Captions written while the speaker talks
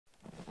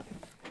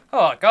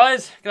Alright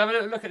guys, gonna have a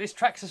little look at this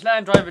Traxxas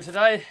Land Rover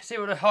today, see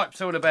what the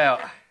hype's all about.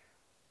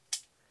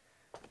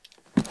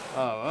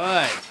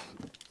 Alright.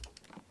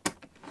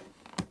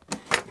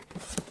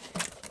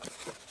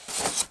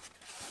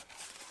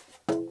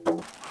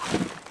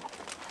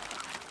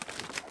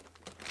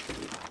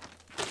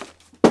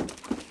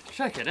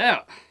 Check it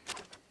out.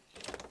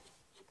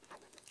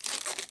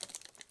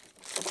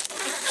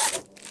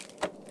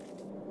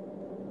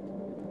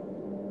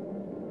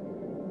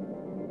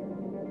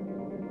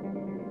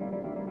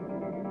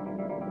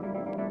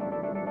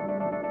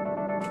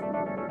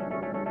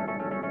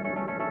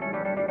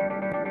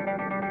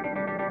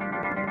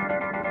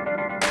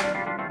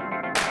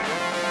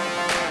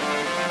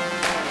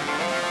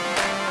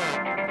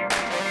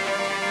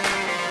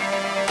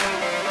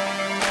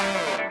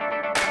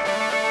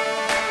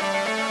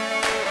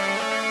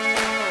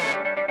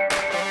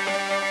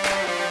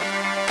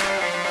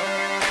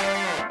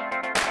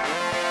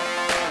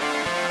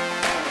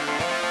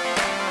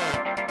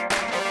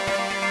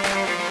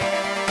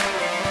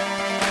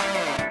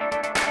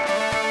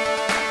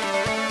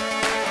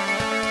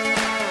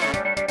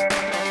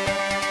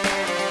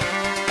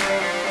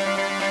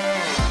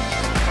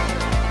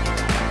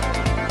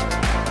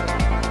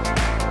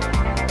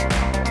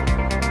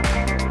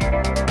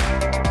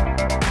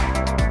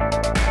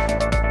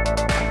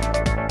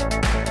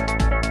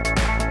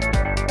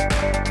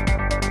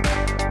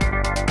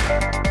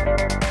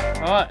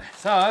 Alright,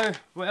 so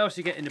what else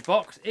you get in the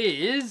box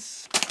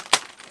is...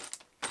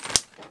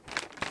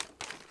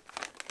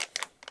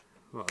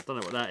 Well, I don't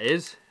know what that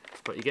is,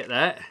 but you get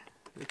that.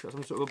 It's got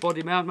some sort of a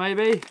body mount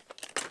maybe.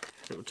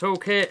 Little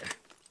toolkit,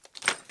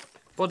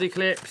 body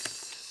clips,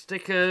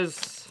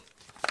 stickers,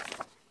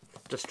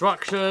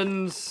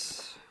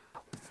 instructions.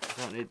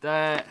 Don't need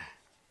that.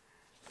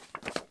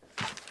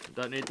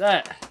 Don't need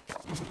that.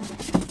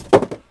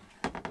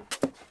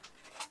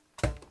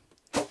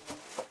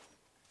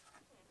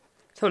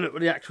 Have a look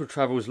what the actual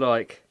travel's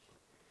like.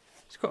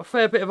 It's got a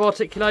fair bit of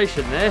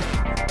articulation there.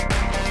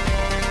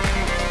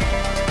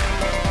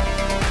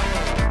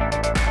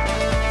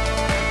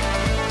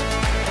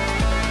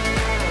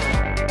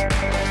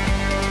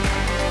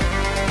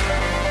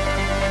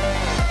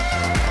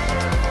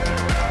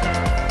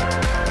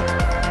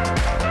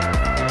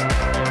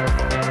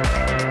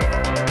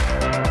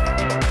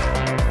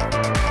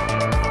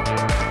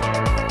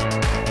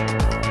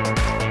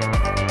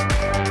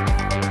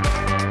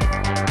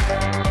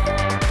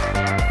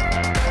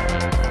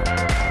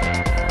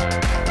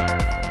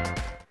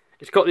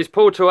 It's got these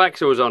portal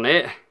axles on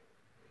it,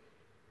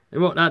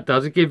 and what that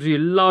does, it gives you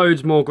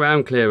loads more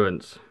ground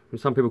clearance.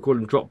 And some people call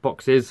them drop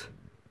boxes.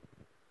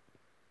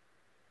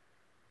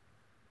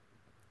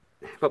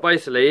 But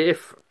basically,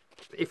 if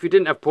you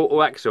didn't have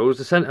portal axles,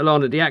 the centre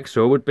line of the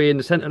axle would be in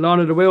the centre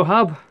line of the wheel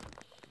hub.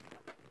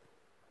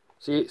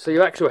 So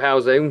your axle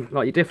housing,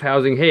 like your diff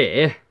housing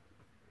here,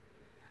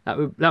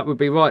 that would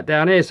be right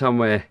down here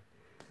somewhere.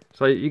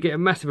 So you get a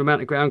massive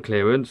amount of ground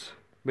clearance.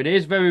 I mean, it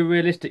is very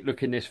realistic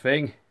looking, this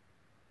thing.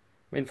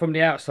 I mean, from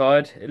the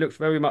outside, it looks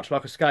very much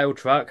like a scale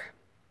truck.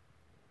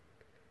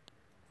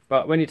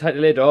 But when you take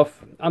the lid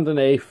off,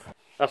 underneath,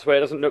 that's where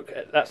it doesn't look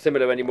that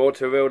similar anymore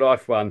to a real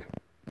life one.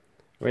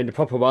 I mean, the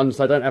proper ones,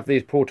 they don't have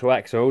these portal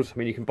axles. I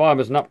mean, you can buy them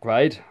as an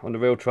upgrade on the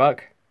real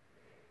truck.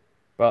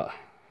 But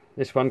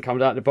this one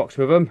comes out of the box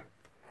with them.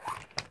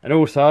 And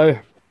also,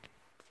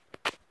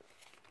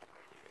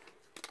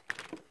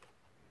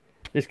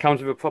 this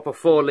comes with a proper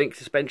 4-link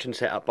suspension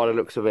setup by the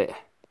looks of it.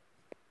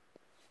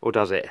 Or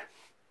does it?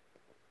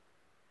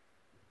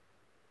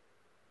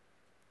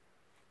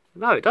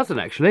 No, it doesn't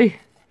actually.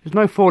 There's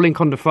no 4-link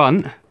on the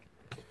front.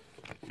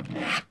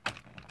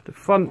 The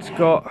front's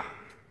got...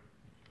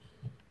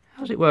 How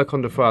does it work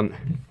on the front?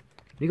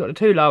 You've got the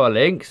 2 lower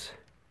links.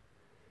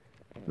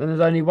 Then there's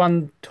only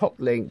 1 top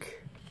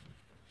link.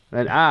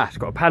 And then, it's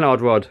got a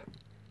panhard rod.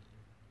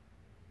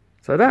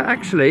 So that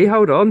actually,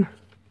 hold on.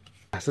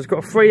 So it's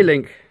got a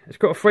 3-link. It's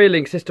got a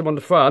 3-link system on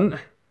the front. A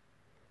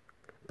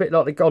bit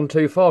like the Gone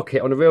Too Far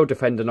kit on the real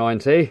Defender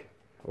 90.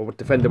 Or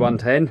Defender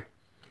 110.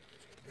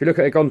 If you look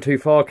at a Gone Too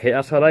Far kit,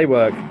 that's how they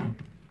work.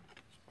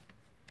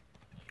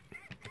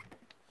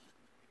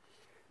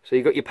 So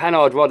you've got your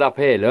panhard rod up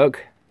here,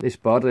 look. This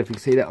bar, I don't know if you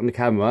can see that on the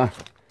camera.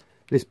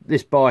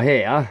 This bar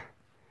here,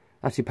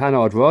 that's your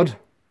panhard rod.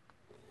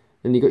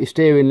 Then you've got your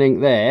steering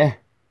link there.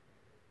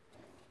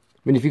 I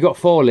mean, if you've got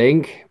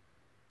 4-link,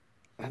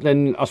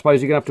 then I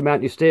suppose you're going to have to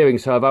mount your steering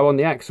servo on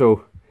the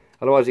axle.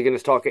 Otherwise you're going to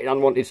start getting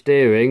unwanted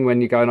steering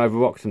when you're going over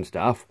rocks and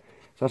stuff.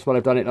 So that's why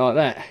they've done it like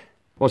that.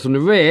 Whilst on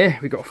the rear,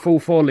 we've got a full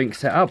 4-link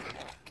setup.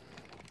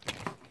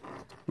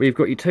 We've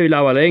got your 2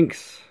 lower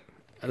links,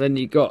 and then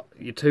you've got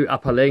your 2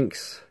 upper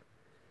links.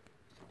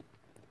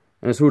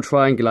 And it's all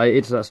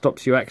triangulated, so that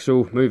stops your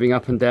axle moving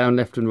up and down,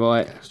 left and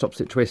right, stops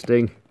it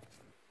twisting.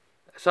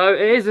 So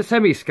it is a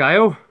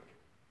semi-scale.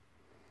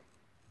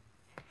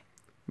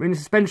 I mean, the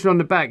suspension on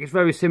the back is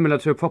very similar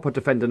to a proper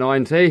Defender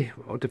 90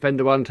 or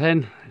Defender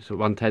 110. It's a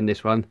 110,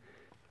 this one.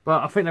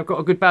 But I think they've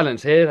got a good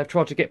balance here. They've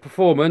tried to get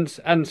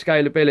performance and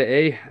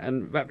scalability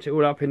and wrapped it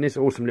all up in this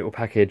awesome little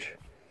package.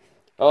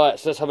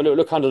 Alright, so let's have a little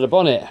look under the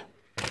bonnet.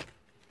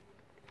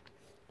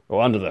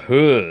 Or under the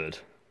hood.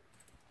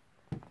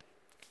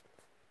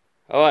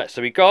 Alright,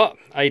 so we got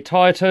a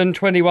Titan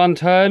 21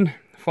 turn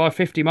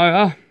 550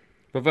 motor,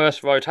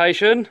 reverse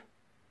rotation.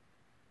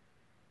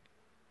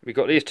 We've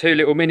got these two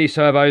little mini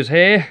servos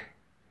here.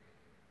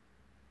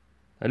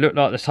 They look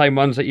like the same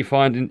ones that you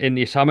find in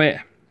your Summit,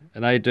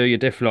 and they do your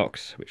diff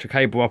locks, which are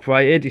cable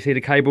operated. You see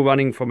the cable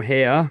running from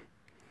here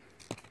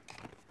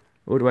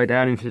all the way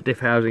down into the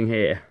diff housing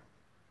here.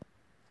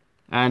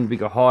 And we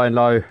got high and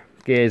low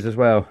gears as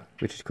well,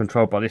 which is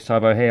controlled by this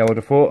servo here, I would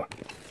have thought.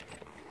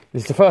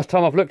 This is the first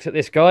time I've looked at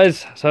this,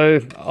 guys, so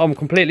I'm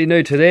completely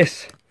new to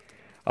this.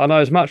 I know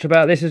as much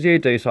about this as you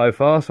do so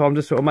far, so I'm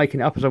just sort of making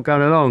it up as I'm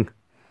going along.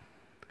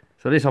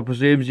 So this, I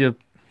presume,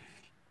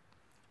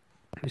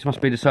 this must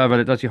be the servo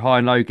that does your high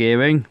and low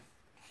gearing.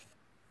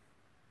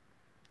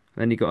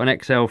 Then you've got an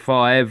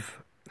XL5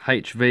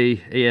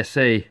 HV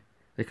ESC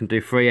that can do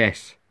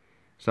 3S.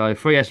 So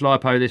 3S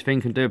LiPo this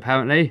thing can do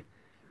apparently.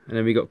 And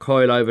then we got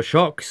coilover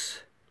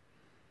shocks.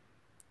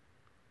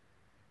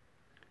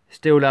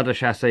 Steel ladder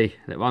chassis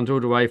that runs all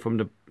the way from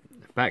the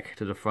back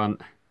to the front,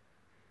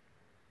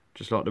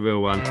 just like the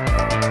real one.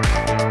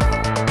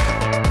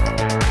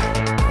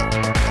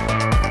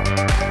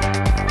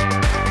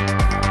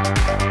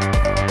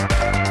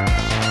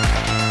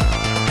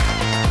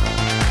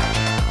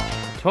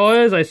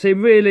 Tyres, they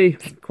seem really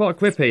quite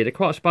grippy. They're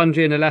quite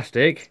spongy and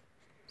elastic.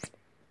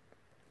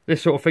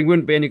 This sort of thing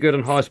wouldn't be any good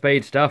on high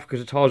speed stuff because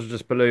the tyres will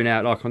just balloon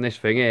out like on this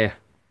thing here.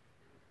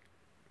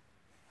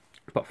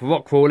 But for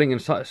rock crawling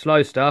and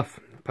slow stuff,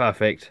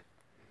 perfect.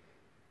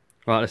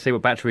 Right, let's see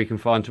what battery we can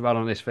find to run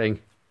on this thing.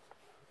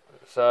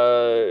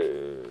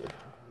 So,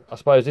 I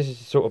suppose this is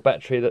the sort of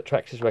battery that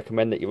Traxxas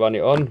recommend that you run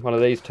it on, one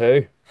of these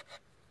two.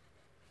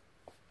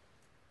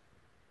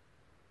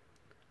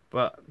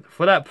 But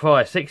for that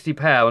price,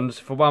 £60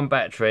 for one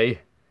battery,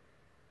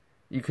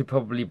 you could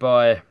probably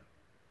buy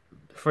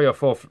 3 or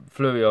 4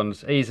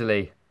 Fluions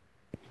easily.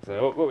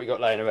 So what we got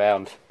laying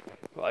around?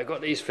 Well, I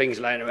got these things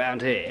laying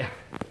around here.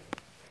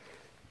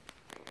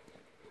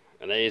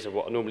 And these are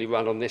what I normally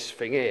run on this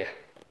thing here.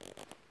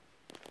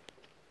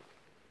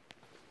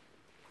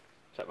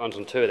 So that runs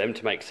on 2 of them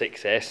to make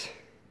 6S.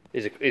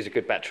 These are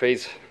good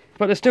batteries.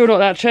 But they're still not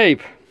that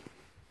cheap.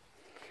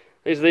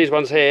 These are these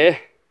ones here.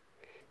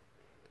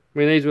 I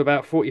mean, these were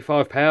about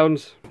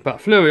 £45. But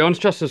Fluion's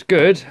just as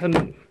good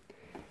and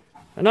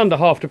under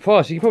half the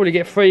price. You can probably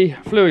get 3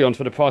 Fluions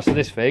for the price of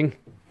this thing.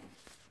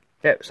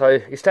 Yep, so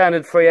your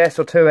standard 3S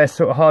or 2S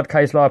sort of hard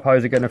case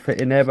LiPos are going to fit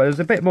in there, but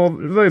there's a bit more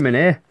room in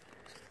here.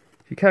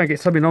 You can get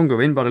something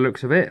longer in by the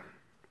looks of it.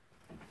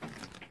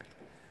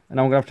 And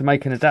I'm going to have to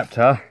make an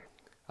adapter.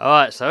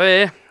 Alright, so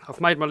here I've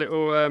made my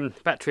little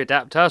battery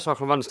adapter so I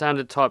can run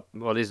standard type.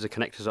 Well, these are the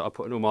connectors that I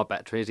put in all my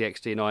batteries, the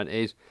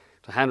XD90s,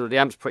 to handle the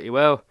amps pretty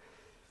well.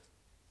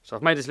 So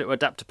I've made this little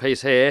adapter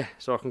piece here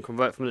so I can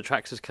convert from the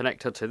Traxxas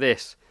connector to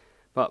this.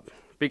 But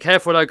be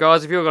careful though,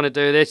 guys, if you're going to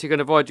do this, you're going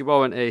to void your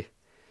warranty.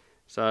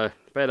 So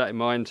bear that in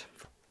mind.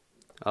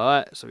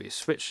 Alright, so we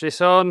switch this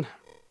on.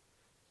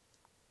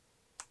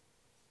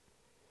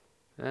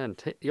 And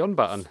hit the on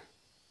button.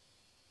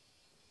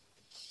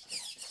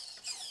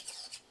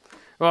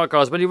 Right,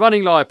 guys, when you're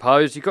running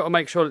LiPos, you've got to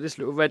make sure that this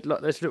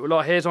little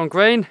light here is on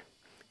green.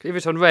 If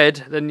it's on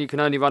red, then you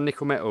can only run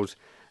nickel metals.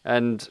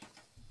 And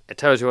it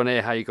tells you on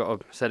here how you've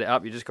got to set it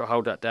up. You just got to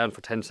hold that down for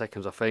 10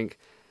 seconds, I think.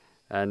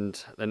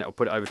 And then it'll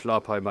put it over to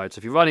LiPo mode. So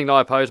if you're running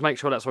LiPos, make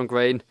sure that's on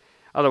green.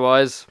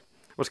 Otherwise,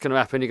 what's going to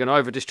happen, you're going to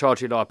over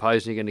discharge your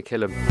LiPos and you're going to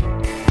kill them.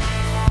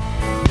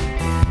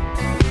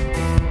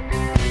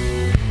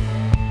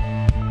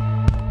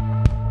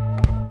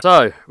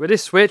 So, with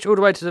this switch all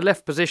the way to the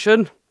left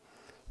position,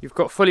 you've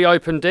got fully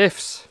open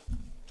diffs,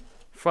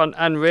 front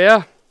and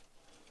rear.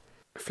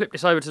 Flip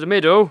this over to the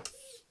middle,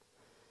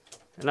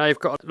 and now you've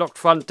got a locked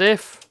front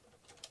diff.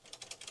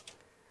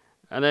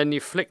 And then you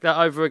flick that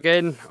over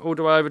again, all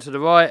the way over to the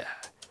right,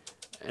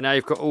 and now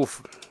you've got all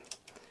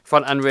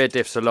front and rear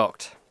diffs are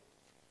locked.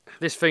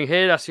 This thing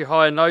here, that's your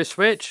high and low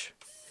switch.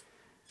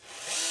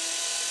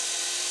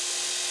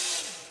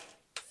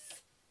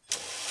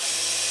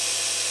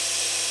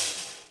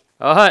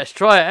 Alright, let's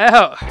try it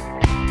out.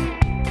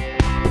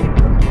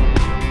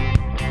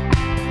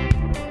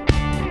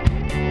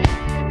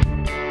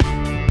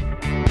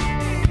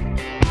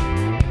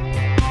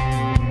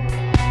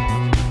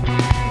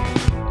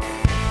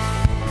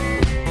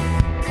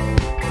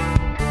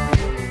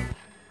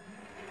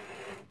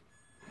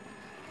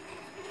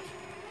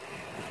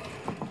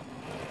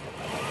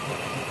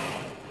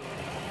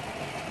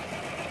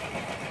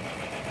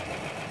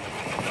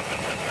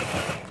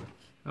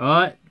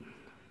 Alright,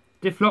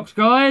 diff locks,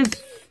 guys.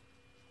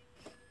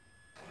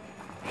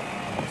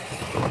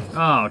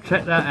 Oh,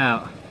 check that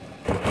out.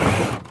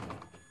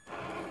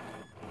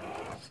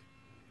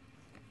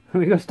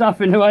 We got stuff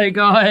in the way,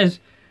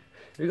 guys.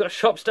 We got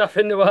shop stuff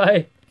in the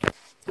way.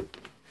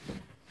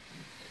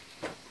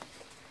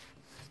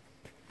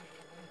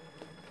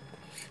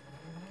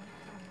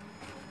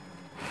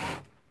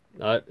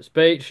 No, it's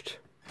beached.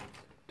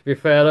 To be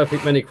fair, I don't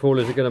think many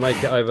crawlers are going to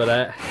make it over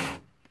that.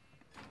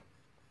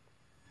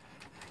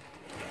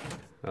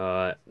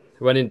 Alright,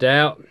 when in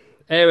doubt,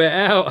 air it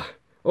out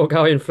or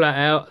go in flat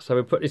out. So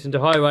we put this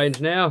into high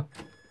range now.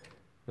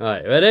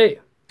 Alright, ready?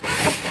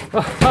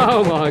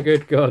 Oh my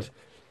good God.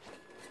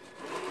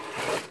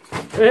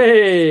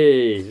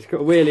 Hey, just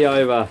got a wheelie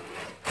over.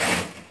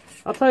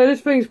 I'll tell you, this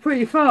thing's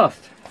pretty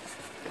fast.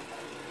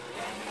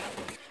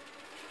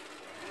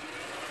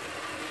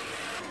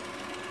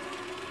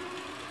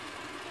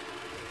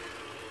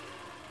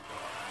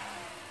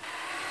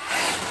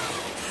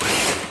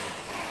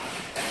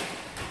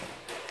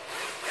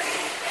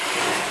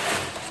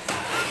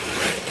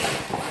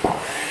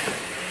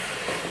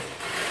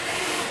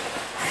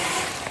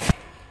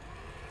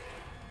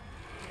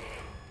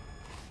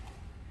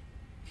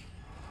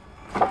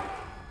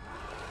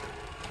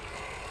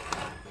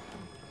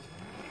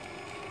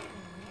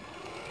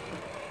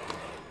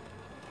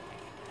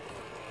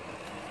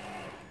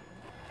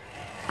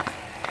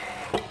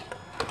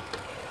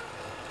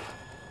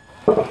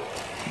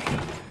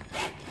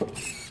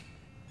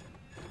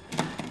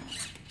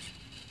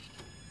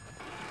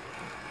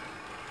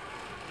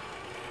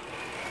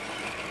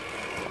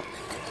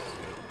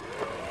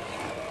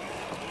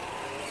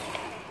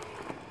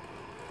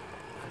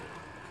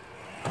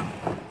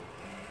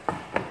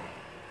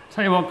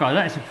 Tell you what guys,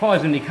 that is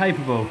surprisingly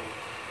capable.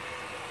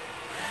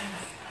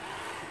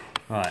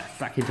 Right,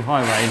 back into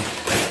high range.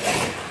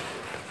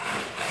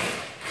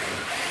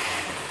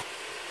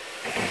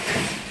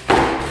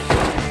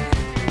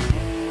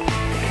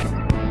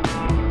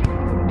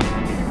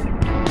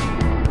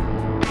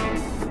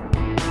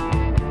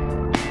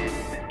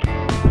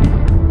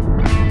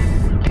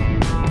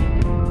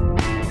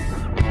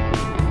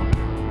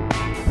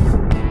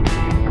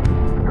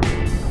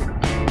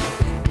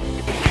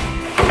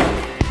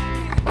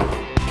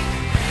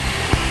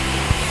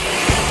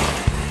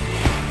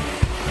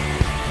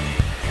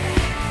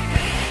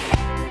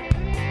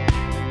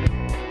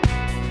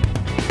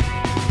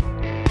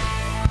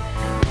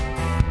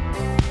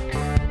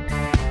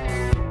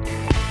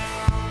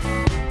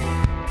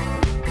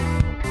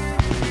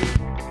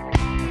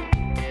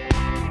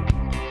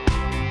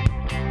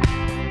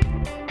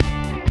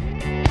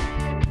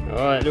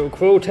 Alright, little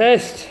crawl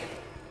test.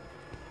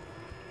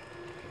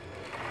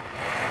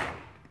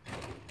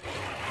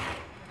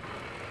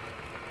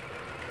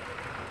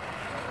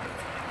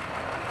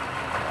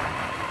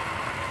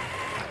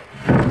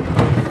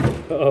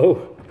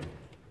 Uh-oh.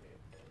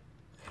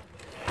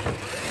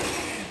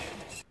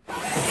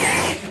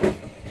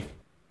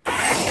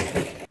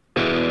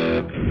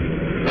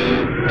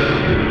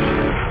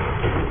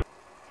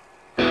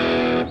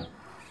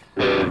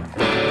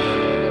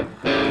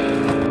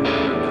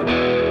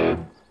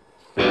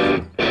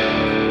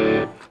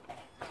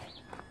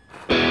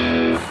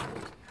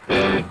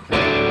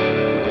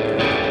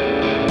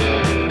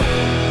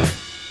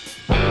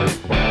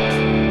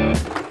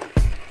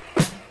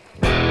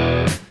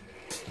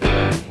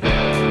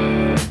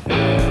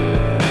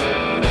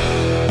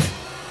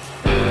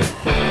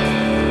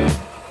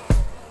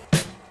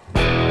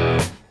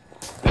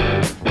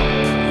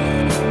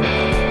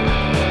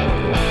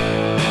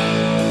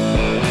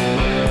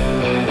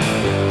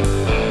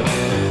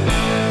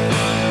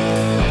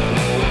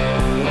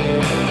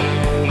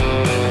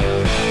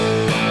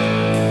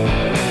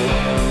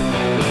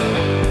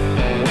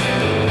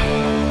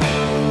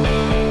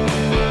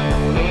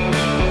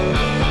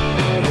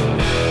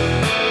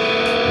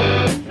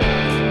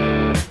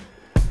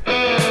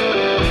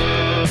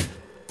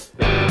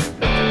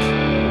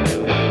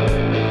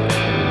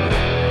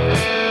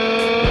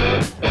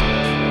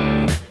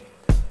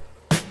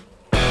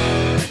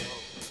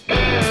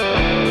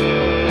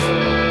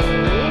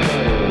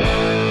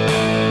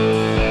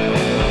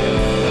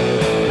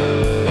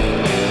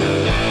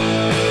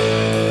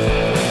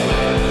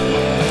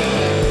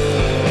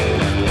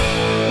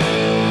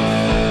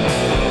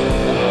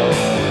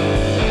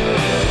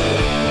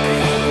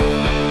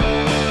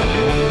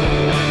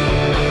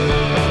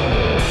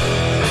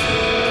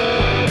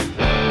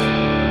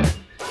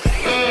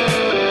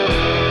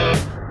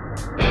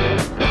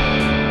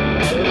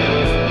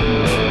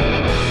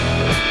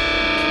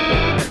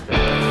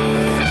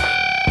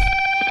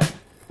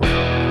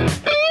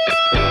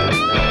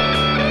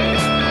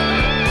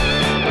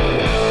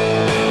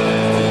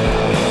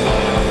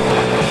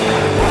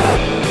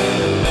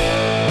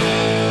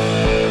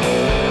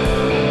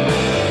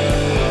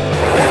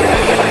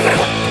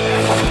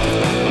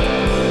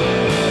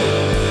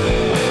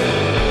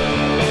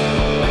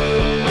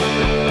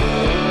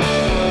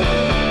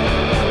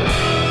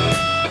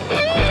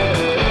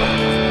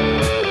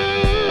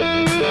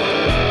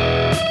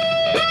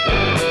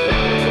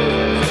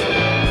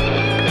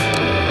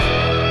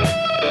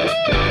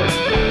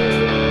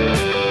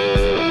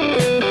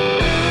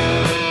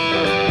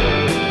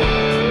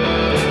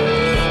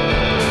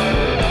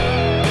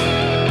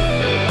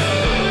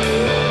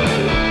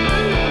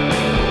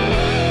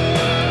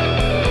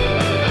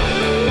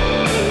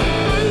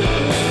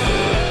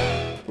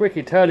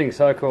 Wicked turning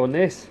cycle on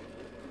this.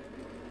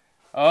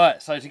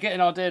 Alright, so to get an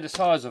idea of the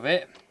size of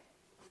it,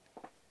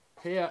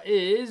 here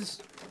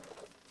is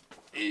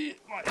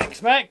my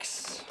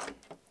X-maxx.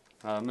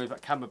 I'll move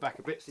that camera back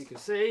a bit so you can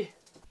see.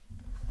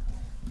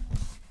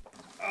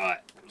 Alright,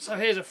 so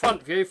here's a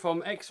front view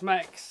from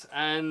X-maxx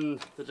and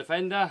the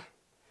Defender.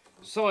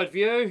 Side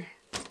view.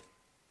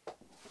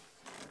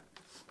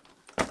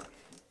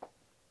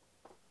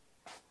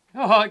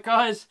 Alright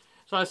guys,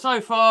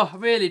 so far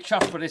really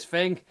chuffed with this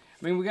thing.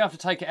 I mean, we're going to have to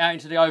take it out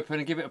into the open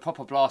and give it a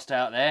proper blast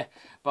out there.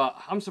 But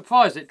I'm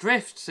surprised it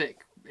drifts, it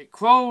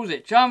crawls,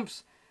 it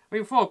jumps. I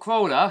mean, for a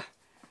crawler,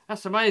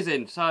 that's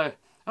amazing. So,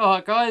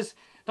 alright guys,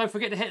 don't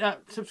forget to hit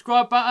that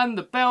subscribe button,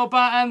 the bell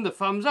button, the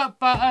thumbs up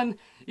button.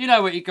 You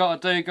know what you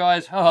got to do,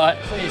 guys.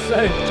 Alright, see you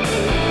soon.